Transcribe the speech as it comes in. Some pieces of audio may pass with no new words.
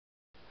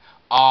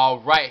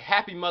Alright,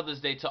 happy Mother's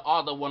Day to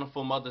all the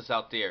wonderful mothers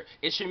out there.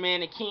 It's your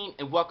man Akeem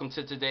and welcome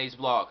to today's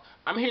vlog.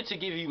 I'm here to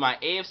give you my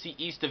AFC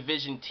East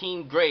Division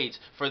team grades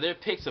for their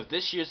picks of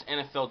this year's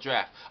NFL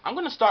Draft. I'm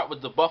going to start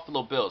with the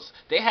Buffalo Bills.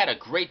 They had a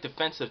great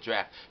defensive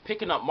draft,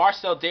 picking up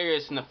Marcel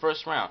Darius in the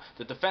first round,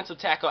 the defensive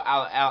tackle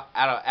out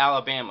of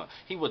Alabama.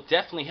 He will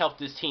definitely help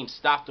this team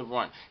stop the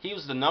run. He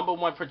was the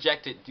 #1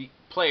 projected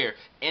player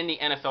in the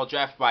NFL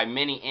draft by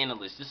many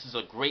analysts. This is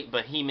a great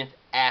behemoth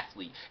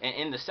athlete. And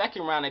in the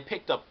second round, they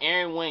picked up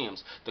Aaron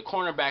Williams, the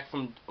cornerback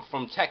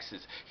from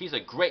Texas. He's a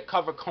great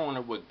cover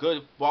corner with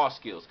good ball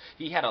skills.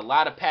 He had a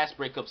lot of pass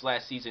breakups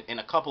last season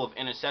and a couple of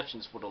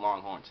interceptions for the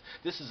Longhorns.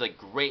 This is a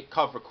great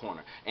cover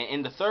corner. And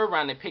in the third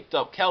round, they picked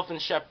up Kelvin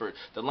Sheppard,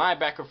 the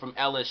linebacker from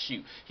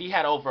LSU. He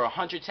had over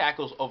 100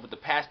 tackles over the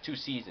past 2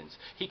 seasons.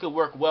 He could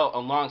work well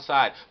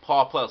alongside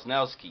Paul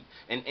Plesnelski.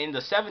 And in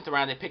the seventh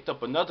round, they picked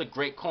up another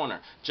great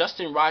corner,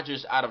 Justin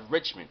Rogers out of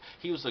Richmond.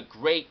 He was a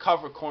great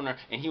cover corner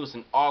and he was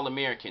an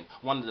All-American,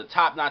 one of the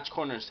top-notch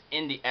corners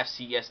in the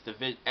FCS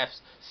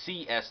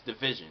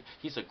division.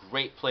 He's a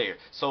great player.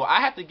 So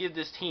I have to give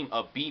this team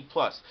a B+.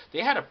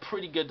 They had a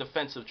pretty good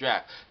defensive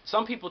draft.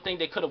 Some people think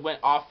they could have went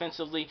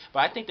offensively,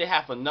 but I think they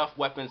have enough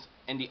weapons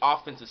in the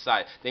offensive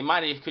side. They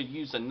might have could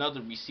use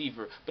another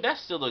receiver, but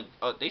that's still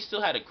they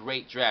still had a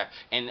great draft.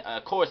 And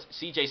of course,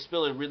 C.J.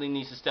 Spiller really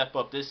needs to step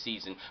up this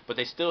season, but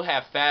they still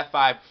have Fab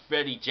Five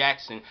Freddie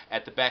Jackson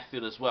at the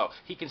backfield as well.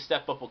 He can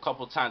step up a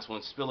couple times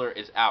when Spiller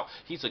is out.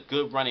 He's a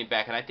good running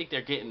back, and I think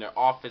they're getting their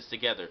offense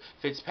together.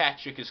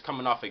 Fitzpatrick is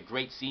coming off a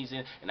great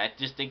season, and I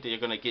just think they're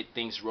going to get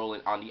things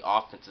rolling on the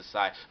offensive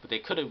side. But they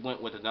could have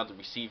went with another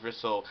receiver,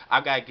 so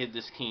I got to give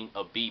this team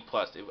a B+.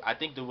 I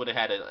think they would have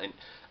had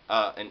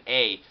an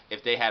A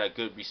if they had a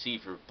good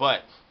receiver,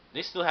 but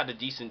they still had a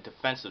decent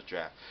defensive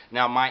draft.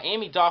 Now,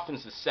 Miami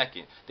Dolphins is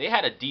second. They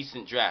had a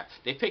decent draft.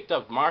 They picked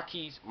up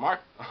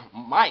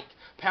Mike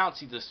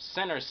Pouncey, the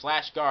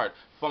center/guard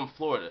from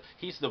Florida.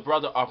 He's the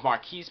brother of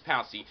Maurkice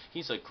Pouncey.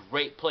 He's a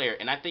great player,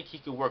 and I think he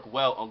could work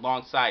well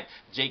alongside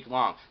Jake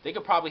Long. They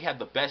could probably have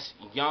the best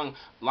young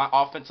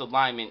offensive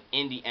lineman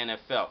in the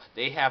NFL.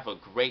 They have a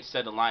great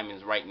set of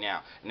linemen right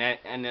now. And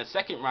in the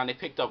second round, they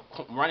picked up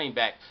running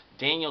back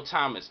Daniel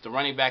Thomas, the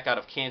running back out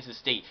of Kansas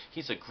State.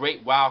 He's a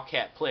great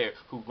Wildcat player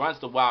who runs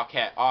the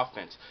Wildcat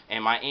offense,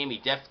 and Miami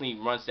definitely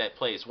runs that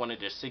play. It's one of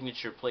their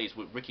signature plays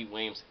with Ricky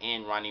Williams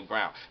and Ronnie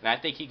Brown, and I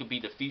think he could be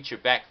the future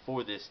back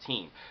for this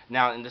team.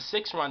 Now, in the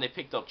sixth round, they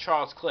picked up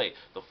Charles Clay,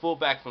 the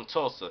fullback from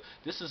Tulsa.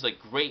 This is a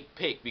great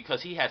pick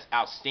because he has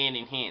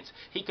outstanding hands.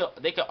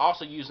 They could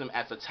also use him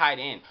as a tight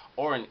end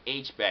or an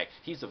H-back.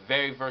 He's a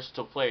very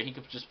versatile player. He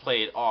could just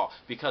play it all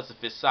because of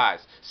his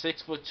size.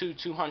 6'2",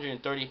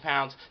 230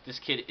 pounds. This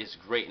kid is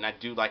great, and I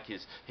do like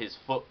his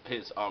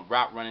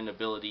route running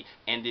ability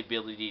and the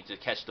ability to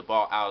catch the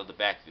ball out of the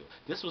backfield.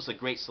 This was a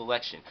great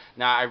selection.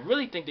 Now, I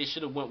really think they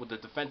should have went with the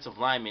defensive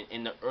lineman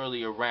in the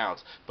earlier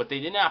rounds, but they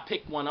did not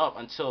pick one up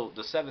until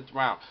the 7th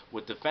round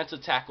with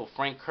defensive tackle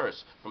Frank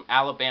Kurse from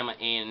Alabama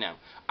A&M.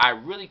 I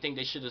really think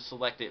they should have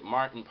selected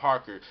Martin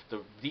Parker,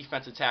 the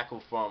defensive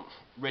tackle from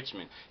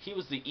Richmond. He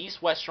was the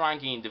East-West Shrine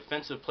Game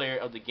Defensive Player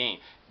of the Game,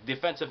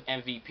 defensive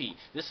MVP.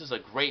 This is a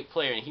great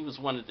player, and he was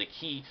one of the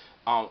key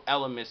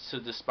elements to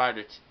the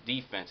Spider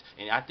defense,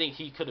 and I think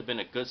he could have been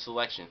a good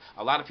selection.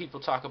 A lot of people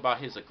talk about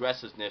his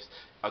aggressiveness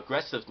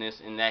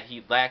in that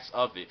he lacks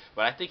of it,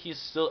 but I think he's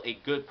still a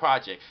good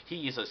project.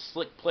 He is a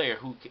slick player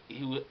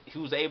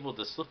who's able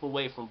to slip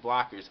away from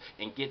blockers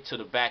and get to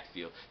the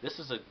backfield. This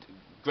is a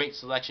great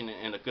selection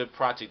and a good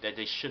project that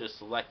they should have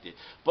selected.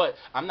 But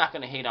I'm not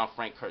going to hate on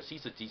Frank Kurse.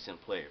 He's a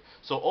decent player.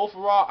 So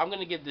overall, I'm going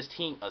to give this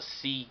team a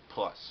C+.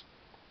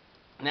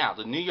 Now,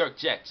 the New York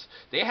Jets,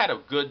 they had a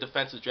good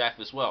defensive draft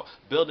as well,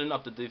 building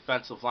up the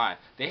defensive line.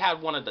 They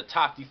had one of the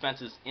top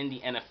defenses in the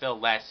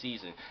NFL last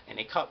season, and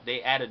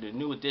they added a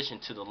new addition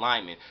to the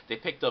linemen. They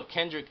picked up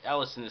Kendrick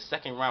Ellis in the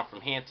 2nd round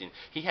from Hampton.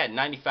 He had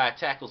 95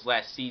 tackles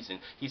last season.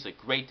 He's a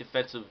great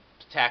defensive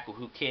tackle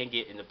who can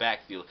get in the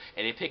backfield.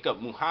 And they pick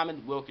up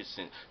Muhammad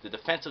Wilkerson, the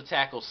defensive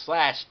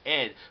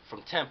tackle/end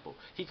from Temple.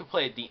 He can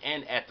play at the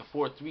end at the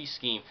 4-3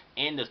 scheme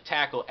and the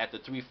tackle at the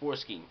 3-4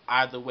 scheme.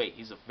 Either way,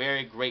 he's a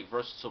very great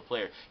versatile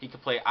player. He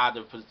can play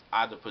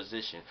either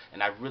position,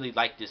 and I really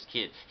like this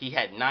kid. He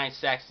had 9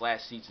 sacks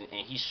last season,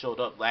 and he showed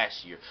up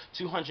last year.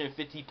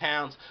 250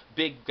 pounds,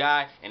 big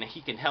guy, and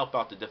he can help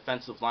out the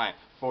defensive line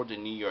for the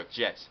New York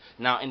Jets.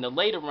 Now, in the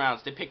later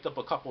rounds, they picked up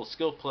a couple of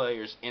skill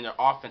players in their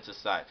offensive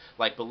side,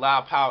 like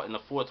Bilal Powell in the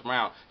 4th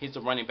round. He's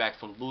a running back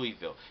from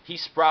Louisville. He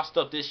sprouted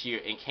up this year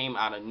and came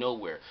out of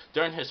nowhere.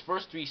 During his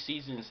first 3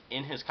 seasons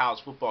in his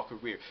college football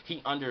career,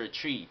 he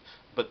underachieved.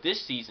 But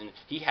this season,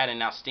 he had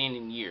an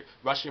outstanding year,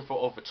 rushing for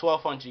over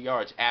 1,200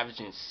 yards,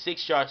 averaging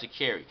 6 yards a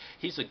carry.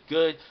 He's a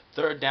good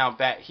third down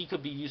back. He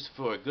could be used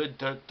for a good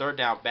third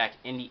down back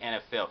in the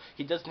NFL.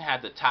 He doesn't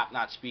have the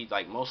top-notch speed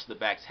like most of the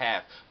backs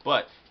have,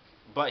 but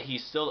but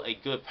he's still a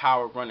good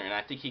power runner, and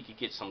I think he could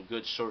get some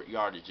good short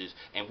yardages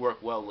and work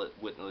well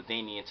with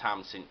LaDainian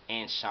Tomlinson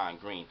and Sean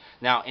Green.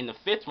 Now, in the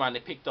 5th round, they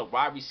picked up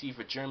wide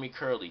receiver Jeremy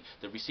Curley,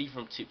 the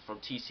receiver from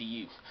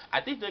TCU.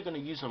 I think they're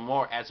going to use him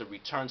more as a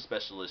return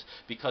specialist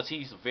because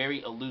he's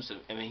very elusive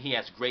and he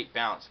has great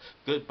balance,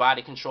 good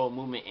body control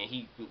movement, and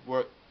he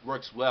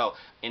works well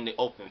in the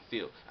open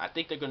field. I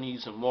think they're going to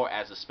use him more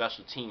as a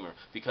special teamer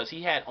because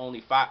he had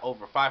only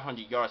over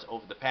 500 yards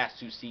over the past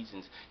 2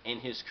 seasons in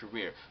his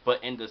career.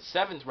 But in the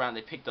 7th round,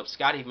 they picked up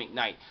Scotty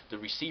McKnight, the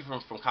receiver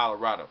from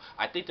Colorado.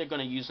 I think they're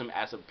going to use him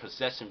as a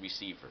possession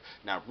receiver.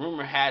 Now,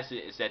 rumor has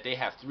it is that they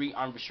have 3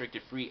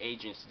 unrestricted free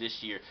agents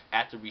this year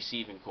at the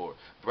receiving corps: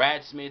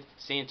 Brad Smith,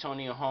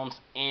 Santonio Holmes,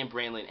 and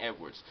Braylon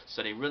Edwards.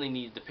 So they really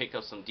needed to pick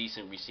up some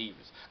decent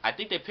receivers. I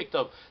think they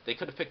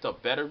could have picked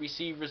up better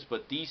receivers,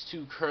 but these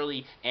two,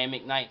 Curley and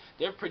McKnight,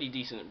 they're pretty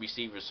decent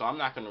receivers, so I'm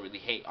not going to really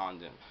hate on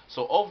them.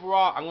 So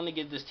overall, I'm going to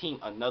give this team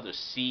another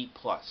C+.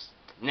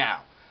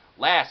 Now,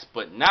 last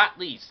but not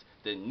least,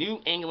 the New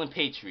England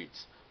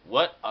Patriots.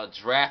 What a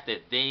draft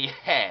that they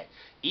had.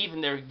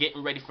 Even they're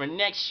getting ready for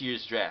next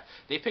year's draft.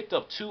 They picked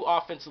up 2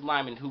 offensive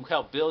linemen who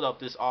helped build up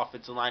this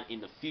offensive line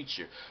in the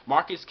future.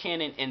 Marcus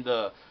Cannon in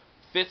the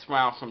 5th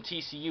round from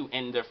TCU,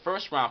 and their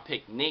 1st round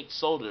pick, Nate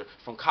Solder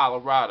from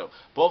Colorado.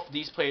 Both of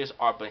these players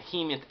are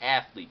behemoth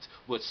athletes,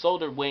 with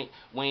Solder weighing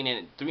in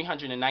at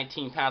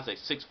 319 pounds at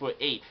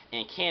 6'8",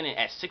 and Cannon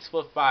at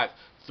 6'5",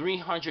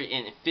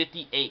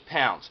 358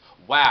 pounds.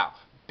 Wow.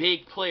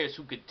 Big players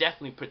who could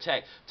definitely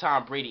protect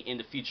Tom Brady in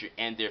the future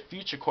and their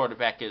future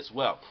quarterback as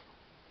well.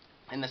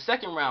 In the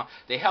 2nd round,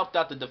 they helped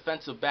out the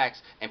defensive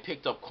backs and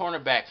picked up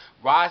cornerback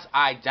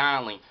Ras-I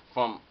Dowling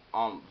from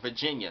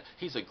Virginia.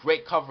 He's a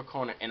great cover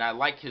corner, and I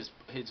like his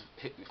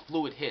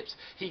fluid hips.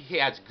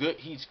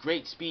 He's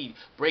great speed,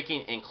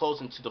 breaking and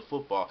closing to the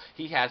football.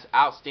 He has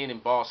outstanding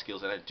ball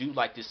skills, and I do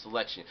like this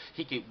selection.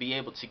 He could be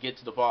able to get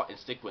to the ball and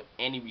stick with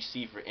any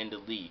receiver in the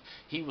league.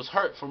 He was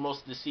hurt for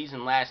most of the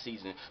season last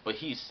season, but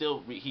he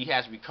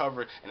has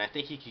recovered, and I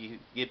think he can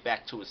get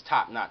back to his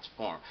top-notch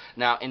form.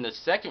 Now, in the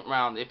 2nd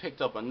round, they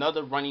picked up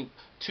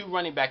 2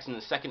 running backs in the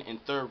 2nd and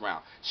 3rd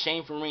round.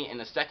 Shane Vereen in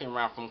the 2nd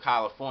round from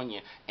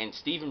California, and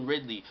Stephen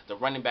Ridley, the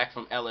running back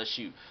from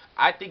LSU.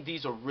 I think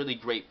these are really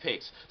great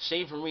picks.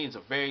 Shane Vereen is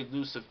a very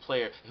elusive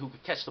player who can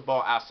catch the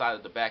ball outside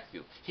of the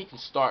backfield. He can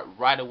start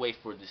right away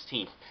for this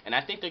team. And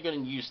I think they're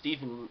going to use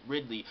Stephen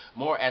Ridley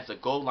more as a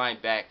goal line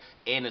back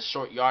and a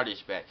short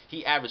yardage back.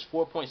 He averaged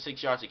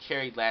 4.6 yards a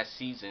carry last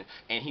season,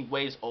 and he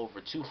weighs over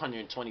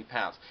 220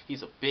 pounds.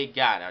 He's a big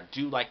guy, and I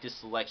do like this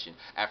selection.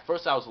 At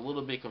first, I was a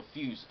little bit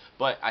confused,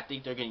 but I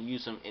think they're going to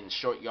use him in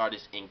short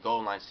yardage and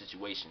goal line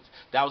situations.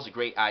 That was a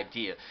great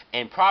idea.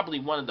 And probably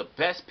one of the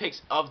best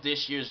picks of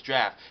this year's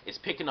draft is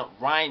picking up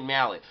Ryan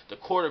Mallett, the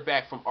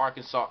quarterback from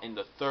Arkansas, in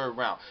the 3rd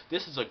round.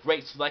 This is a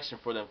great selection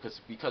for them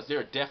because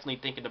they're definitely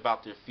thinking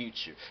about their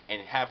future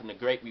and having a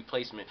great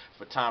replacement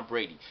for Tom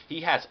Brady.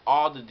 He has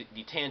all the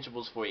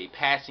tangibles for a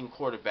passing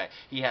quarterback.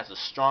 He has a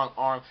strong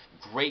arm,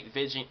 great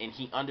vision, and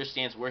he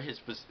understands where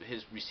his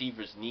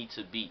receivers need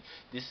to be.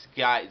 This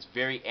guy is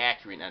very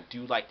accurate, and I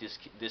do like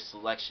this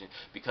selection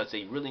because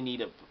they really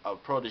need a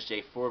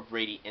protege for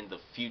Brady in the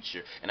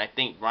future, and I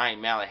think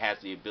Ryan Mallett has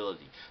the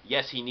ability.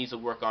 Yes, he needs to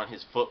work on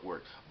his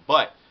footwork,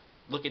 but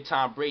look at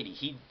Tom Brady.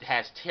 He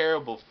has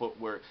terrible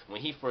footwork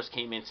when he first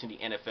came into the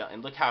NFL,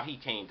 and look how he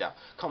came down.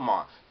 Come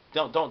on.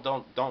 Don't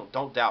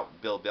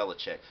doubt Bill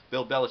Belichick.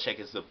 Bill Belichick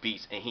is a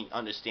beast, and he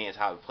understands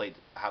how to play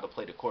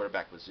the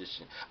quarterback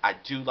position. I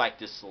do like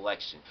this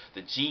selection.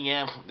 The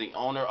GM, the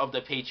owner of the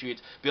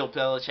Patriots, Bill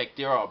Belichick,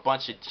 they are a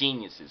bunch of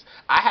geniuses.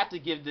 I have to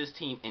give this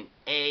team an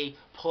A+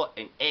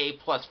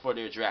 for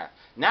their draft.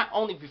 Not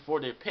only before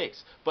their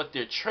picks, but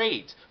their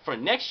trades. For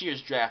next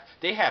year's draft,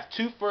 they have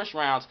 2 first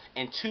rounds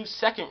and 2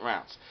 second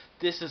rounds.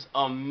 This is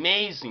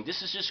amazing.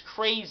 This is just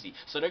crazy.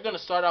 So they're going to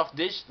start off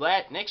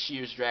next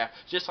year's draft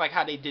just like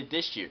how they did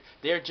this year.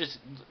 They're just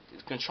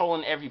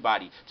controlling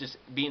everybody, just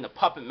being the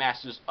puppet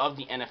masters of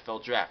the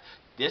NFL draft.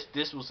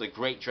 This was a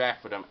great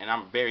draft for them, and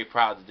I'm very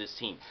proud of this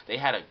team. They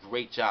had a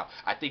great job.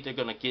 I think they're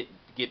going to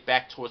get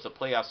back towards the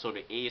playoffs or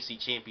the AFC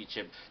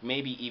Championship,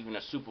 maybe even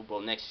a Super Bowl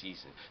next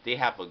season. They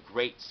have a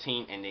great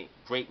team and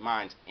great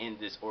minds in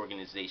this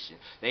organization.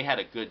 They had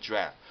a good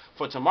draft.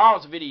 For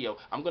tomorrow's video,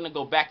 I'm going to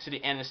go back to the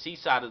NFC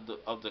side of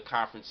the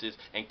conferences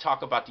and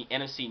talk about the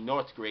NFC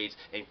North grades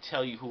and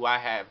tell you who I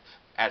have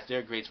as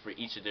their grades for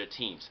each of their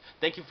teams.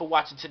 Thank you for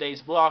watching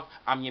today's vlog.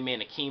 I'm your man,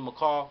 Akeem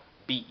McCall.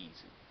 Be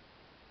easy.